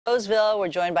Roseville. We're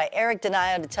joined by Eric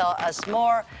Denayo to tell us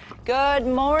more. Good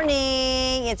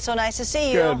morning. It's so nice to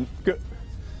see you.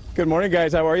 Good morning,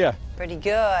 guys. How are you? Pretty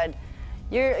good.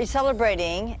 You're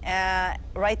celebrating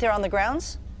right there on the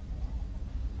grounds?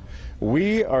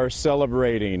 We are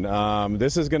celebrating.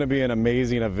 This is going to be an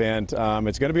amazing event.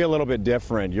 It's going to be a little bit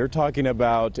different. You're talking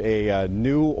about a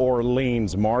New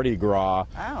Orleans Mardi Gras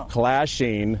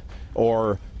clashing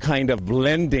or kind of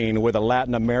blending with a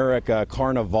Latin America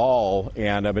Carnaval,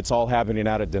 and it's all happening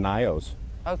out at Denayo's.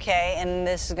 Okay, and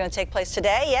this is going to take place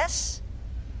today, yes?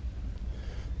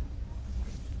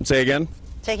 Say again?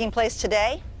 Taking place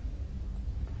today?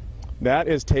 That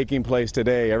is taking place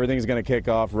today. Everything's going to kick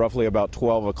off roughly about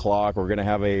 12 o'clock. We're going to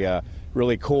have a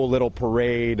really cool little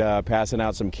parade, passing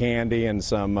out some candy and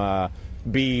some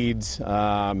beads,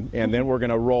 and then we're going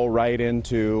to roll right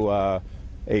into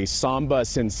a samba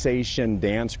sensation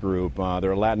dance group.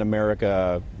 They're a Latin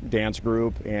America dance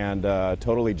group, and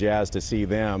totally jazzed to see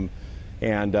them.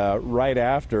 And right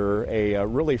after, a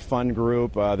really fun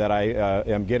group that I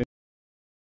am getting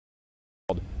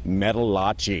called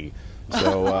Metalachi.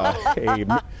 So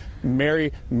a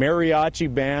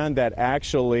mariachi band that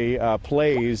actually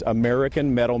plays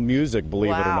American metal music,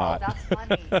 believe it or not. That's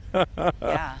funny.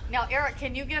 Yeah. Now, Eric,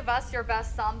 can you give us your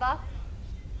best samba?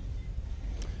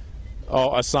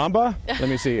 Oh, a samba? Let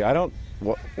me see. I don't.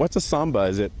 What's a samba?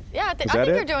 Is it? Yeah, I think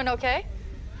you're doing okay.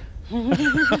 Well,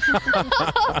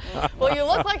 you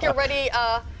look like you're ready,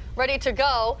 ready to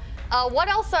go. What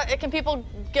else can people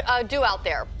do out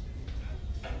there?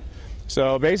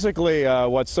 So basically,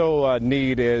 what's so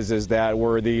neat is that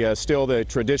we're still the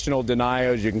traditional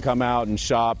Denayos. You can come out and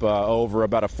shop over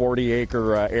about a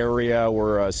 40-acre area.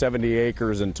 We're 70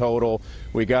 acres in total.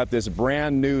 We got this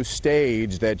brand new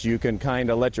stage that you can kind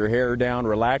of let your hair down,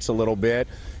 relax a little bit,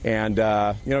 and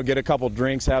you know, get a couple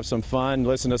drinks, have some fun,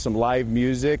 listen to some live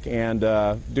music, and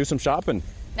do some shopping.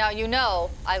 Now, you know,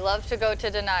 I love to go to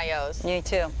Denayo's. Me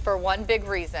too. For one big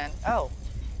reason. Oh.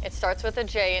 It starts with a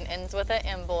J and ends with an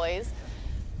M, boys.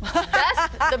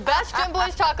 The best Jim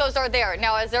Boys tacos are there.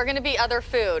 Now, is there going to be other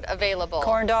food available?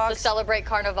 Corn dogs? To celebrate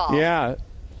Carnival? Yeah,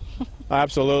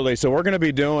 absolutely. So we're going to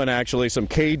be doing actually some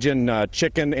Cajun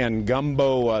chicken and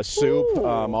gumbo soup,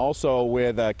 also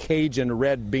with Cajun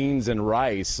red beans and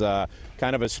rice,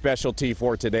 kind of a specialty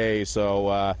for today.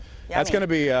 So that's going to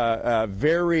be a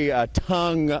very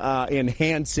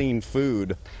tongue-enhancing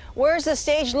food. Where's the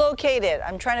stage located?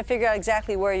 I'm trying to figure out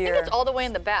exactly where you're... I think it's all the way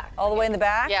in the back. All the way in the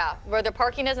back? Yeah, where the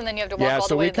parking is, and then you have to walk all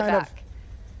the way in the back.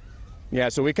 Yeah,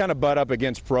 so we kind of butt up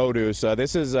against produce.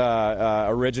 This is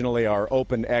originally our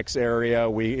Open X area.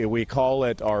 We call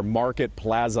it our Market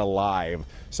Plaza Live.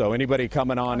 So anybody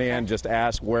coming on in, just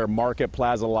ask where Market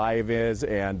Plaza Live is,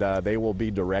 and they will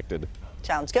be directed.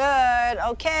 Sounds good.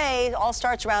 Okay, all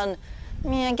starts around...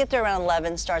 get there around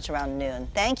 11, starts around noon.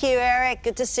 Thank you, Eric.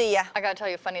 Good to see you. I got to tell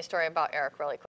you a funny story about Eric really quick.